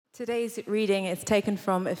Today's reading is taken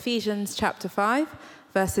from Ephesians chapter 5,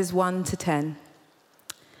 verses 1 to 10.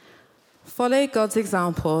 Follow God's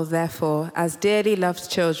example, therefore, as dearly loved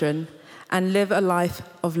children, and live a life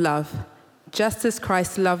of love, just as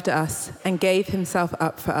Christ loved us and gave himself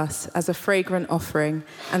up for us as a fragrant offering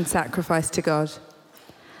and sacrifice to God.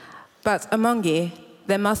 But among you,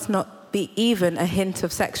 there must not be even a hint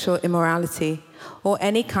of sexual immorality or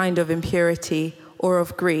any kind of impurity or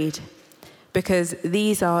of greed, because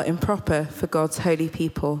these are improper for God's holy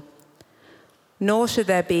people. Nor should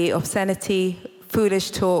there be obscenity,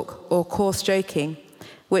 foolish talk, or coarse joking,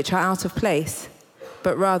 which are out of place,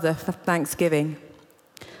 but rather for thanksgiving.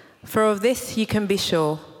 For of this you can be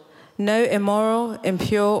sure, no immoral,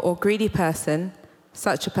 impure, or greedy person,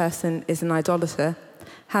 such a person is an idolater,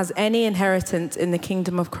 has any inheritance in the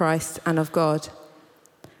kingdom of Christ and of God.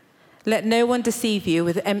 Let no one deceive you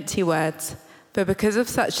with empty words, for because of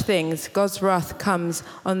such things, God's wrath comes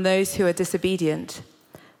on those who are disobedient.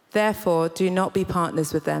 Therefore, do not be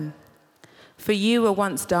partners with them. For you were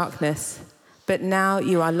once darkness, but now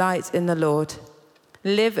you are light in the Lord.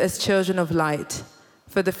 Live as children of light,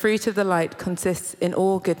 for the fruit of the light consists in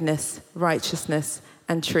all goodness, righteousness,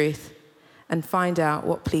 and truth, and find out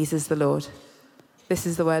what pleases the Lord. This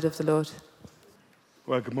is the word of the Lord.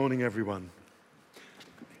 Well, good morning, everyone.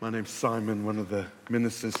 My name's Simon, one of the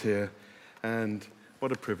ministers here. And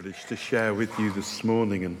what a privilege to share with you this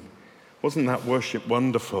morning. And wasn't that worship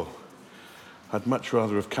wonderful? I'd much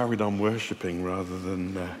rather have carried on worshiping rather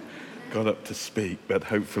than got up to speak, but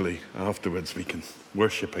hopefully afterwards we can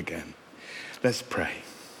worship again. Let's pray.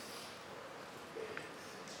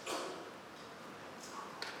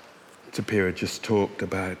 Tapira just talked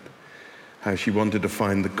about how she wanted to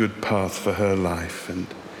find the good path for her life. And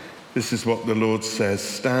this is what the Lord says: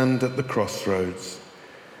 stand at the crossroads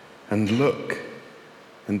and look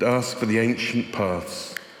and ask for the ancient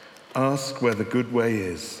paths. Ask where the good way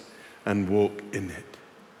is and walk in it.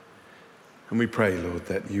 And we pray, Lord,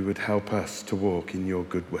 that you would help us to walk in your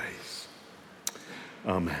good ways.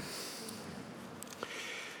 Amen.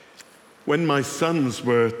 When my sons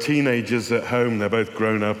were teenagers at home, they're both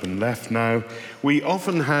grown up and left now, we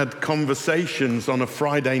often had conversations on a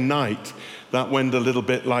Friday night that went a little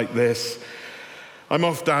bit like this. I'm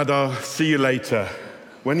off, Dad, I'll see you later.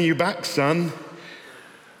 When are you back, son?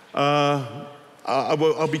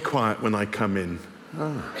 I'll be quiet when I come in.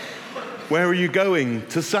 Where are you going?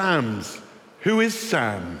 To Sam's. Who is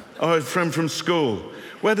Sam? Oh, a friend from school.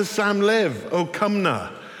 Where does Sam live? Oh,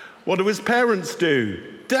 Cumnor. What do his parents do?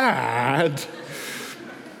 Dad!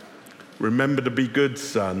 Remember to be good,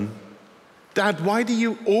 son. Dad, why do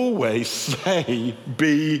you always say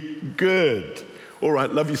be good? All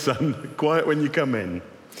right, love you, son. Quiet when you come in.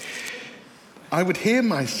 I would hear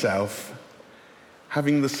myself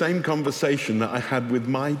having the same conversation that I had with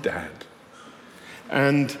my dad.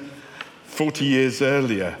 And 40 years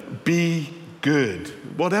earlier, be good.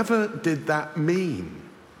 Whatever did that mean?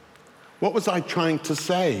 What was I trying to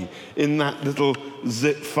say in that little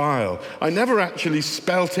zip file? I never actually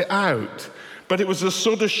spelt it out, but it was a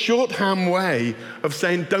sort of shorthand way of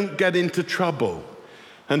saying don't get into trouble,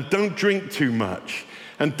 and don't drink too much,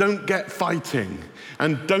 and don't get fighting,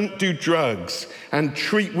 and don't do drugs, and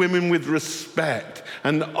treat women with respect,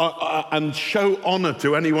 and show honor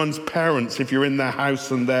to anyone's parents if you're in their house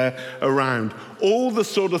and they're around. All the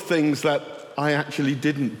sort of things that I actually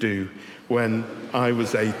didn't do when I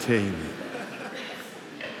was 18.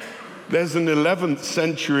 There's an 11th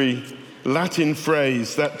century Latin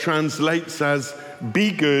phrase that translates as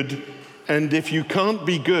be good, and if you can't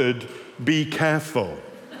be good, be careful.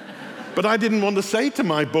 But I didn't want to say to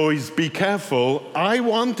my boys, be careful. I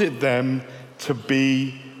wanted them to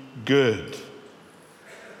be good.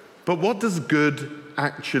 But what does good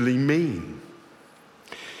actually mean?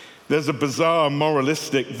 There's a bizarre,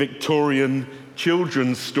 moralistic Victorian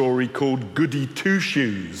children's story called Goody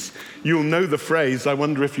Two-Shoes. You'll know the phrase. I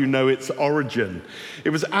wonder if you know its origin. It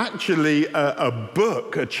was actually a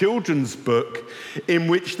book, a children's book, in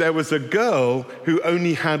which there was a girl who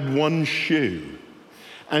only had one shoe.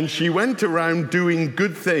 And she went around doing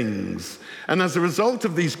good things. And as a result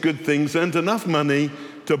of these good things, earned enough money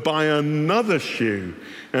to buy another shoe.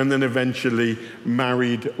 And then eventually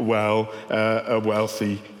married a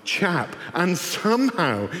wealthy chap. And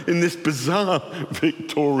somehow, in this bizarre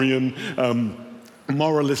Victorian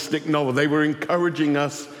moralistic novel, they were encouraging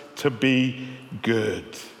us to be good.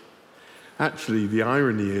 Actually, the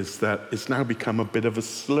irony is that it's now become a bit of a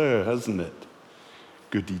slur, hasn't it?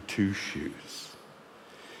 Goody two-shoes.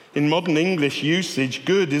 In modern English usage,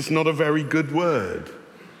 good is not a very good word.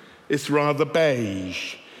 It's rather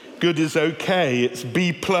beige. Good is okay. It's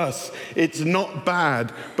B+. It's not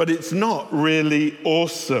bad, but it's not really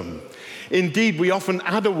awesome. Indeed, we often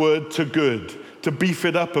add a word to good to beef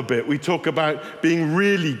it up a bit. We talk about being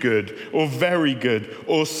really good or very good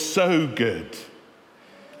or so good.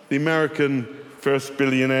 The American first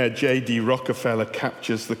billionaire, J.D. Rockefeller,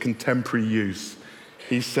 captures the contemporary use.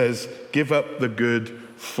 He says, give up the good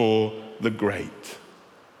for the great.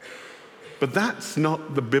 But that's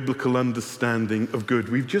not the biblical understanding of good.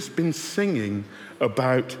 We've just been singing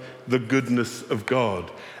about the goodness of God.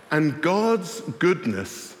 And God's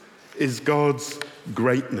goodness is God's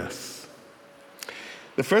greatness.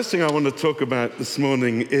 The first thing I want to talk about this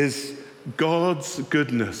morning is God's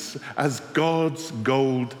goodness as God's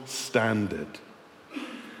gold standard.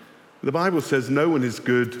 The Bible says no one is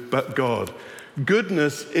good but God.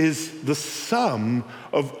 Goodness is the sum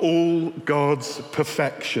of all God's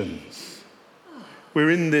perfections.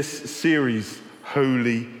 We're in this series,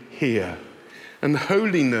 Holy Here. And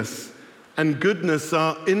holiness and goodness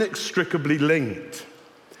are inextricably linked.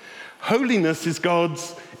 Holiness is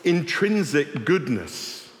God's intrinsic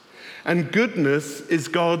goodness. And goodness is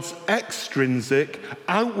God's extrinsic,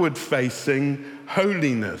 outward-facing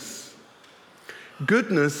holiness.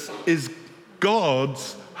 Goodness is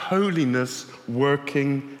God's holiness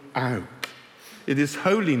working out. It is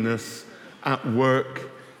holiness at work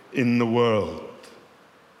in the world.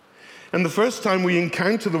 And the first time we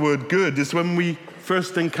encounter the word good is when we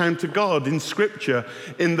first encounter God in Scripture,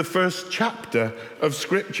 in the first chapter of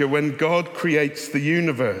Scripture, when God creates the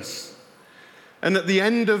universe. And at the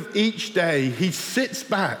end of each day, he sits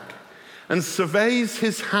back and surveys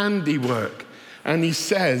his handiwork, and he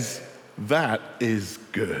says, that is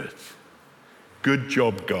good. Good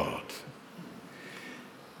job, God.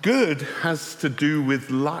 Good has to do with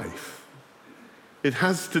life. It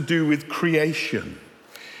has to do with creation.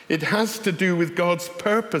 It has to do with God's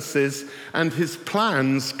purposes and his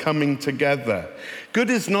plans coming together. Good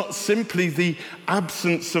is not simply the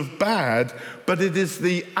absence of bad, but it is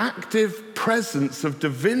the active presence of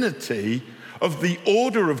divinity, of the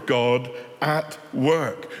order of God at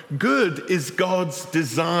work. Good is God's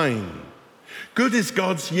design. Good is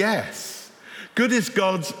God's yes. Good is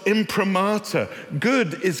God's imprimatur.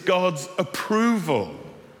 Good is God's approval.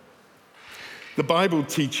 The Bible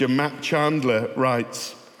teacher Matt Chandler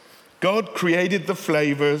writes, God created the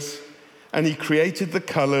flavors, and he created the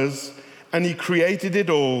colors, and he created it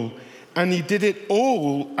all, and he did it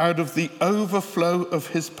all out of the overflow of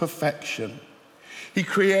his perfection. He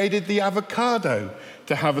created the avocado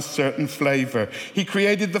to have a certain flavor. He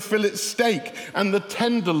created the fillet steak and the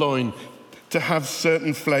tenderloin to have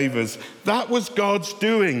certain flavors. That was God's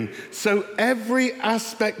doing. So every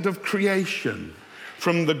aspect of creation,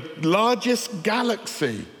 from the largest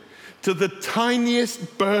galaxy to the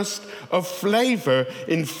tiniest burst of flavor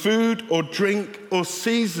in food or drink or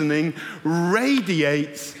seasoning,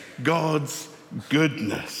 radiates God's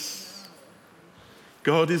goodness.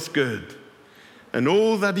 God is good, and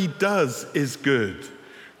all that he does is good.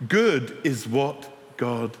 Good is what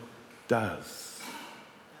God does.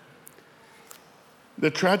 The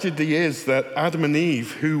tragedy is that Adam and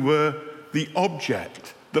Eve, who were the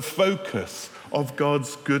object, the focus of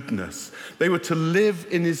God's goodness, they were to live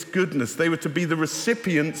in his goodness. They were to be the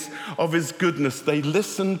recipients of his goodness. They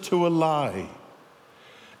listened to a lie.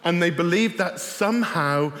 And they believed that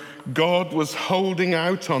somehow God was holding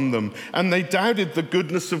out on them. And they doubted the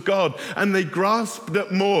goodness of God. And they grasped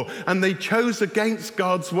at more. And they chose against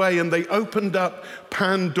God's way. And they opened up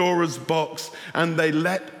Pandora's box. And they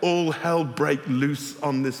let all hell break loose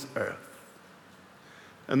on this earth.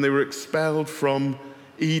 And they were expelled from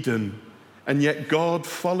Eden. And yet God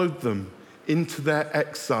followed them into their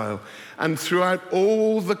exile. And throughout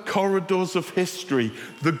all the corridors of history,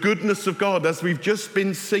 the goodness of God, as we've just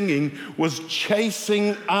been singing, was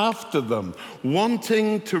chasing after them,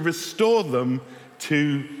 wanting to restore them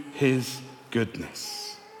to his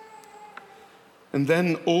goodness. And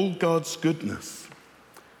then all God's goodness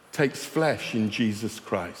takes flesh in Jesus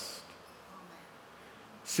Christ.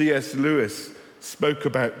 C.S. Lewis spoke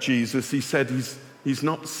about Jesus. He said he's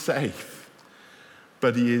not safe,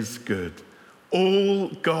 but he is good. All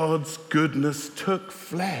God's goodness took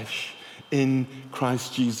flesh in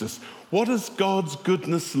Christ Jesus. What does God's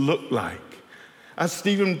goodness look like? As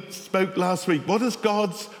Stephen spoke last week, what does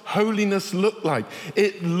God's holiness look like?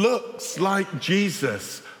 It looks like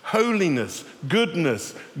Jesus. Holiness,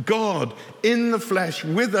 goodness, God in the flesh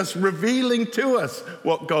with us, revealing to us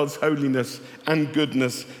what God's holiness and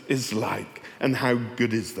goodness is like. And how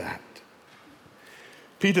good is that?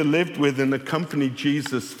 Peter lived with and accompanied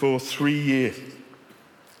Jesus for 3 years.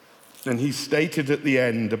 And he stated at the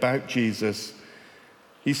end about Jesus,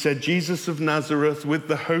 He said, Jesus of Nazareth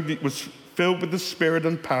was filled with the Spirit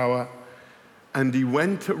and power, and he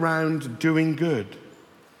went around doing good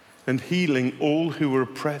and healing all who were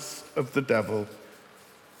oppressed of the devil,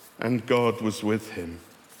 and God was with him.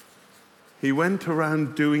 He went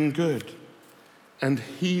around doing good and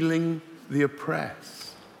healing the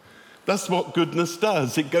oppressed. That's what goodness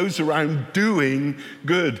does. It goes around doing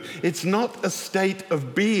good. It's not a state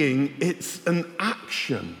of being, it's an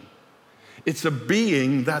action. It's a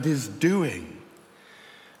being that is doing.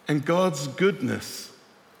 And God's goodness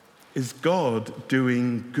is God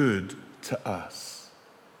doing good to us.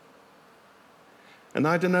 And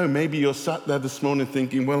I don't know, maybe you're sat there this morning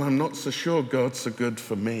thinking, well, I'm not so sure God's so good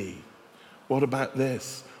for me. What about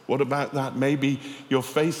this? What about that? Maybe you're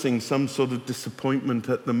facing some sort of disappointment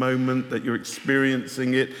at the moment, that you're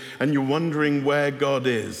experiencing it, and you're wondering where God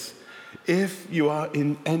is. If you are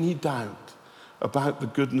in any doubt about the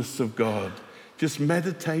goodness of God, just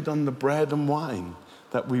meditate on the bread and wine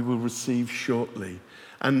that we will receive shortly,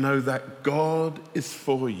 and know that God is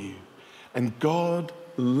for you, and God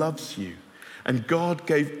loves you, and God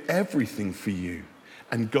gave everything for you,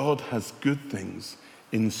 and God has good things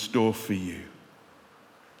in store for you.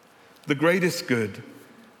 The greatest good,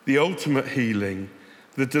 the ultimate healing,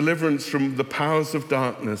 the deliverance from the powers of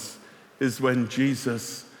darkness is when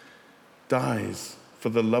Jesus dies for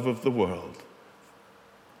the love of the world,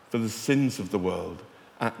 for the sins of the world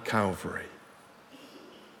at Calvary.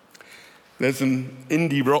 There's an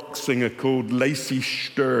indie rock singer called Lacey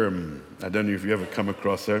Sturm. I don't know if you ever come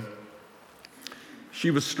across her. She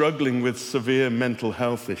was struggling with severe mental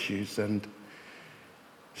health issues, and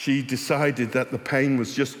she decided that the pain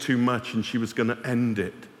was just too much and she was going to end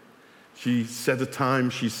it. She set a time,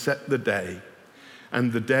 she set the day,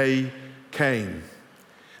 and the day came.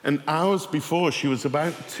 And hours before she was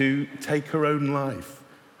about to take her own life,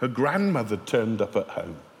 her grandmother turned up at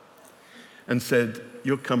home and said,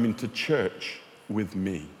 "You're coming to church with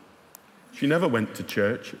me." She never went to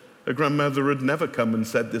church. Her grandmother had never come and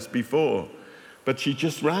said this before, but she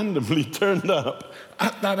just randomly turned up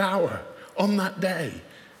at that hour, on that day,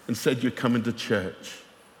 and said, "You're coming to church."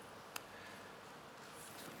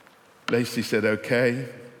 Lacey said, okay.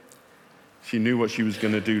 She knew what she was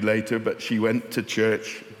going to do later, but she went to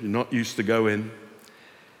church, not used to going.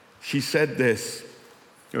 She said this,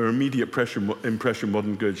 her immediate impression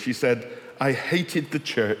wasn't good. She said, "I hated the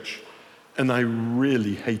church, and I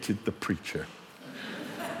really hated the preacher."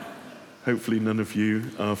 Hopefully none of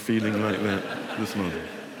you are feeling like that this morning.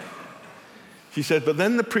 She said, "But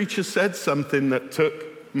then the preacher said something that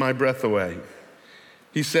took my breath away."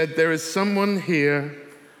 He said, "There is someone here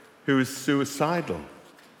who is suicidal."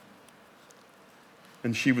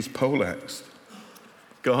 And she was poleaxed.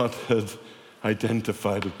 God had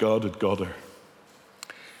identified her. God had got her.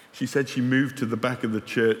 She said she moved to the back of the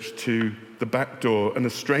church, to the back door, and a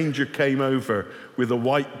stranger came over with a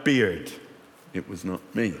white beard. It was not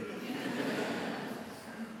me.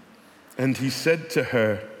 And he said to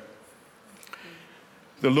her,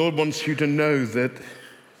 "The Lord wants you to know that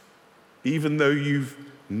even though you've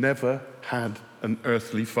never had an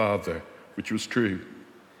earthly father," which was true,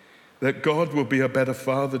 "that God will be a better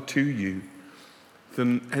father to you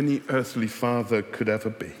than any earthly father could ever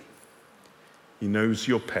be. He knows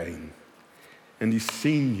your pain, and he's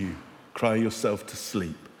seen you cry yourself to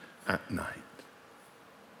sleep at night."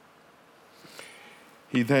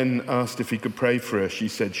 He then asked if he could pray for her. She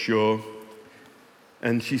said, "Sure."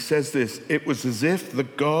 And she says this, "It was as if the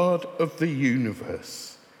God of the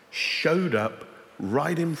universe showed up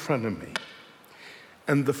right in front of me.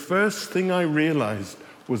 And the first thing I realized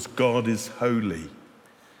was God is holy.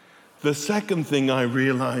 The second thing I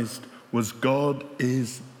realized was God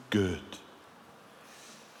is good.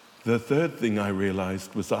 The third thing I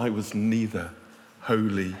realized was I was neither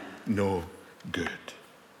holy nor good."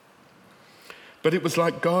 But it was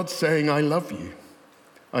like God saying, "I love you.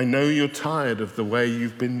 I know you're tired of the way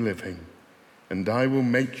you've been living, and I will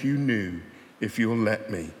make you new if you'll let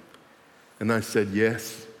me." And I said,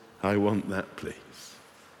 "Yes, I want that, please."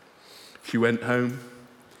 She went home.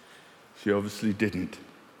 She obviously didn't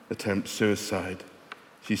attempt suicide.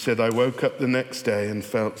 She said, "I woke up the next day and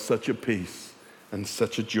felt such a peace and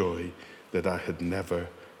such a joy that I had never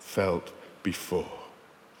felt before."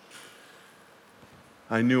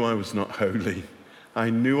 I knew I was not holy. I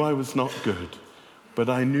knew I was not good. But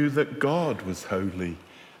I knew that God was holy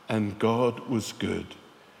and God was good.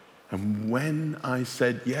 And when I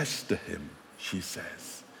said yes to him, she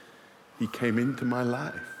says, he came into my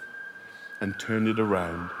life and turned it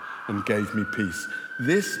around and gave me peace.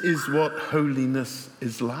 This is what holiness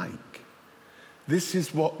is like. This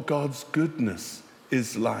is what God's goodness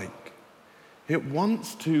is like. It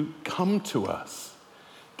wants to come to us,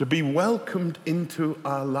 to be welcomed into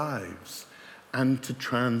our lives and to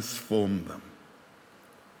transform them.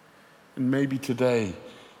 And maybe today,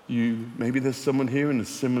 maybe there's someone here in a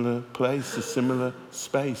similar place, a similar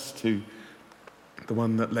space to the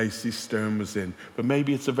one that Lacey Stern was in. But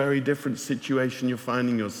maybe it's a very different situation you're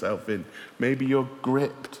finding yourself in. Maybe you're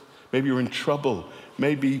gripped. Maybe you're in trouble.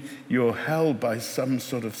 Maybe you're held by some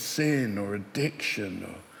sort of sin or addiction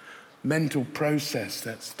or mental process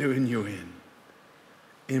that's doing you in.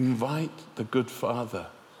 Invite the good Father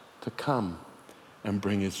to come and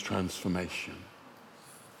bring his transformation.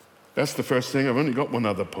 That's the first thing. I've only got one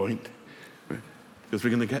other point, because we're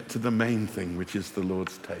going to get to the main thing, which is the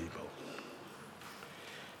Lord's table.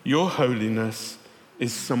 Your holiness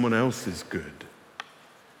is someone else's good.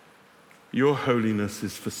 Your holiness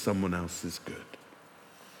is for someone else's good.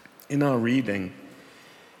 In our reading,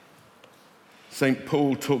 St.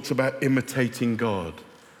 Paul talks about imitating God.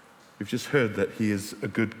 We've just heard that he is a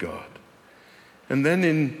good God. And then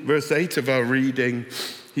in verse 8 of our reading,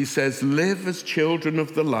 he says, live as children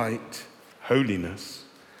of the light, holiness.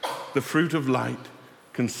 The fruit of light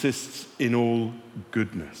consists in all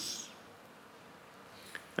goodness.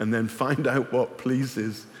 And then find out what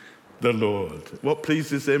pleases the Lord. What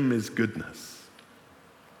pleases him is goodness.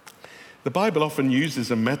 The Bible often uses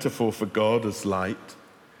a metaphor for God as light,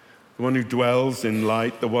 the one who dwells in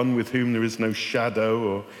light, the one with whom there is no shadow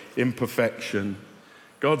or imperfection.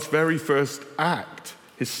 God's very first act,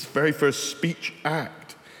 his very first speech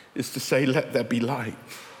act, is to say, let there be light.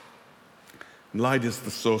 Light is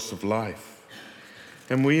the source of life.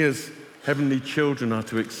 And we as heavenly children are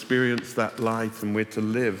to experience that light, and we're to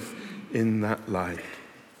live in that light.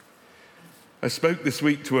 I spoke this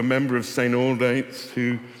week to a member of St. Aldate's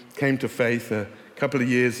who came to faith a couple of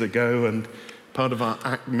years ago and part of our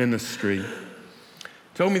ACT ministry.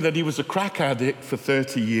 Told me that he was a crack addict for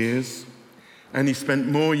 30 years, and he spent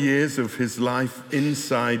more years of his life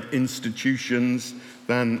inside institutions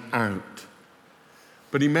than out.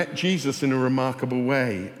 But he met Jesus in a remarkable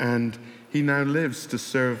way, and he now lives to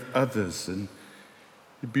serve others. And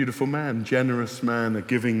a beautiful man, generous man, a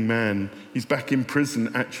giving man. He's back in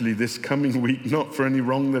prison actually this coming week, not for any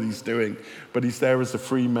wrong that he's doing, but he's there as a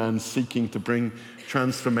free man seeking to bring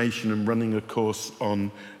transformation and running a course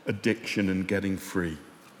on addiction and getting free.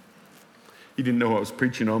 He didn't know what I was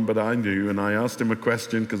preaching on, but I knew, and I asked him a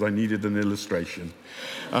question because I needed an illustration.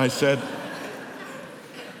 I said,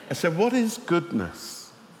 what is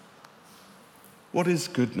goodness? What is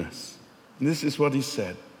goodness? And this is what he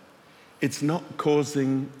said. It's not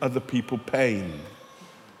causing other people pain.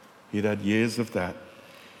 He'd had years of that.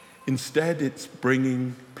 Instead, it's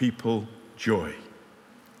bringing people joy.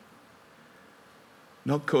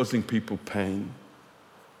 Not causing people pain,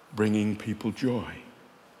 bringing people joy.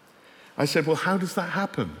 I said, well, how does that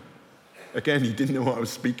happen? Again, he didn't know what I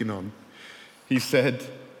was speaking on. He said,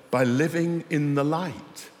 by living in the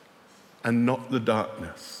light and not the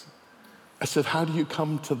darkness. I said, how do you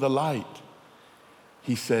come to the light?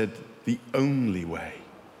 He said, the only way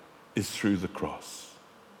is through the cross.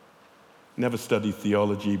 Never studied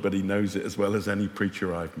theology, but he knows it as well as any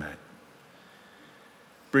preacher I've met.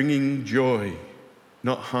 Bringing joy,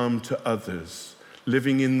 not harm to others.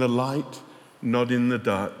 Living in the light, not in the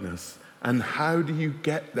darkness. And how do you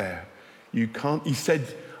get there? You can't. He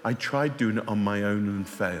said, I tried doing it on my own and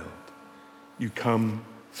failed. You come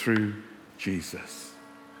through Jesus.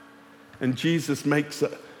 And Jesus makes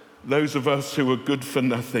those of us who are good for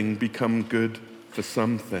nothing become good for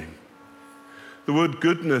something. The word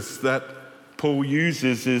goodness that Paul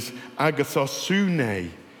uses is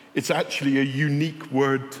agathosune. It's actually a unique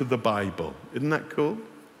word to the Bible. Isn't that cool?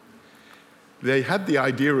 They had the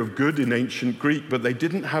idea of good in ancient Greek, but they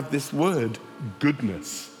didn't have this word,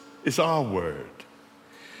 goodness. It's our word.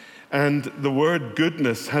 And the word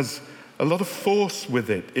goodness has a lot of force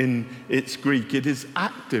with it in its Greek. It is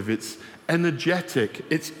active, it's energetic,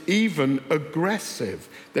 it's even aggressive.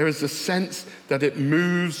 There is a sense that it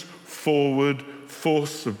moves forward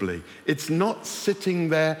forcibly. It's not sitting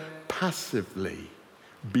there passively,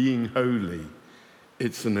 being holy.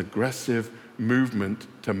 It's an aggressive movement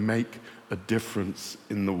to make a difference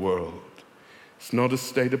in the world. It's not a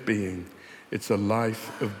state of being, it's a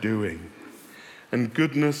life of doing. And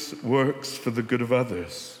goodness works for the good of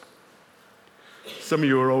others. Some of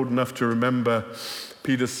you are old enough to remember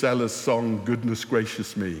Peter Sellers' song, Goodness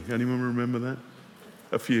Gracious Me. Anyone remember that?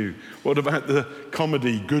 A few. What about the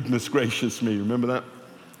comedy, Goodness Gracious Me? Remember that?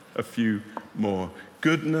 A few more.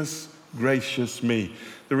 Goodness Gracious Me.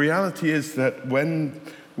 The reality is that when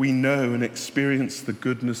we know and experience the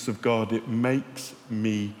goodness of God, it makes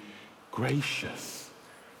me gracious,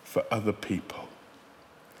 for other people.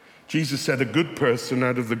 Jesus said, a good person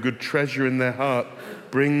out of the good treasure in their heart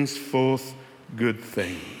brings forth good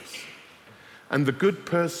things. And the good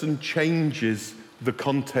person changes the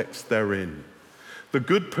context they're in. The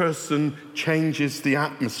good person changes the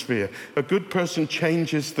atmosphere. A good person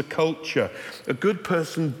changes the culture. A good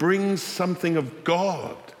person brings something of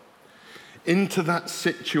God into that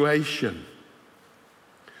situation.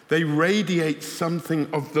 They radiate something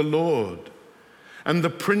of the Lord. And the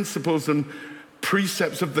principles and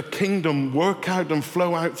precepts of the kingdom work out and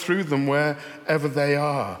flow out through them wherever they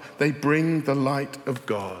are. They bring the light of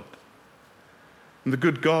God. And the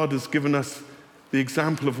good God has given us the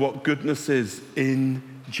example of what goodness is in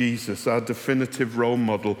Jesus, our definitive role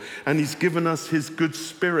model. And he's given us his good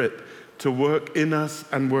spirit to work in us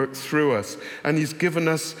and work through us. And he's given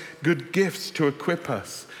us good gifts to equip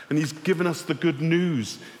us. And he's given us the good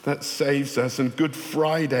news that saves us, and Good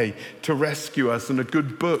Friday to rescue us, and a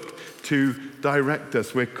good book to direct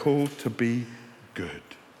us. We're called to be good.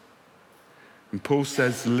 And Paul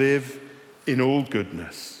says, live in all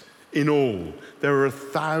goodness. In all. There are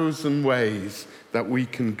 1,000 ways that we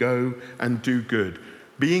can go and do good.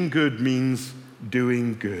 Being good means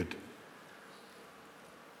doing good.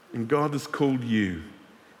 And God has called you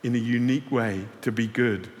in a unique way to be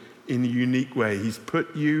good. In a unique way. He's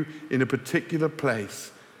put you in a particular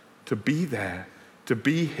place to be there, to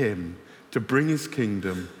be him, to bring his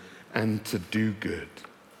kingdom, and to do good.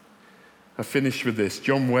 I finish with this.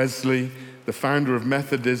 John Wesley, the founder of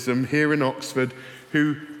Methodism here in Oxford,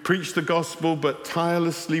 who preached the gospel but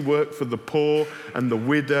tirelessly worked for the poor and the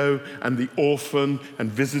widow and the orphan and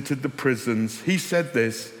visited the prisons. He said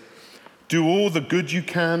this, do all the good you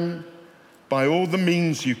can, by all the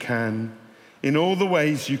means you can, in all the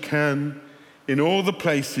ways you can, in all the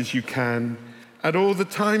places you can, at all the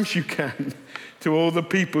times you can, to all the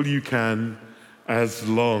people you can, as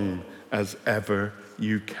long as ever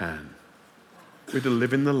you can. We're to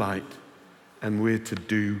live in the light, and we're to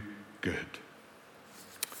do good.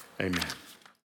 Amen.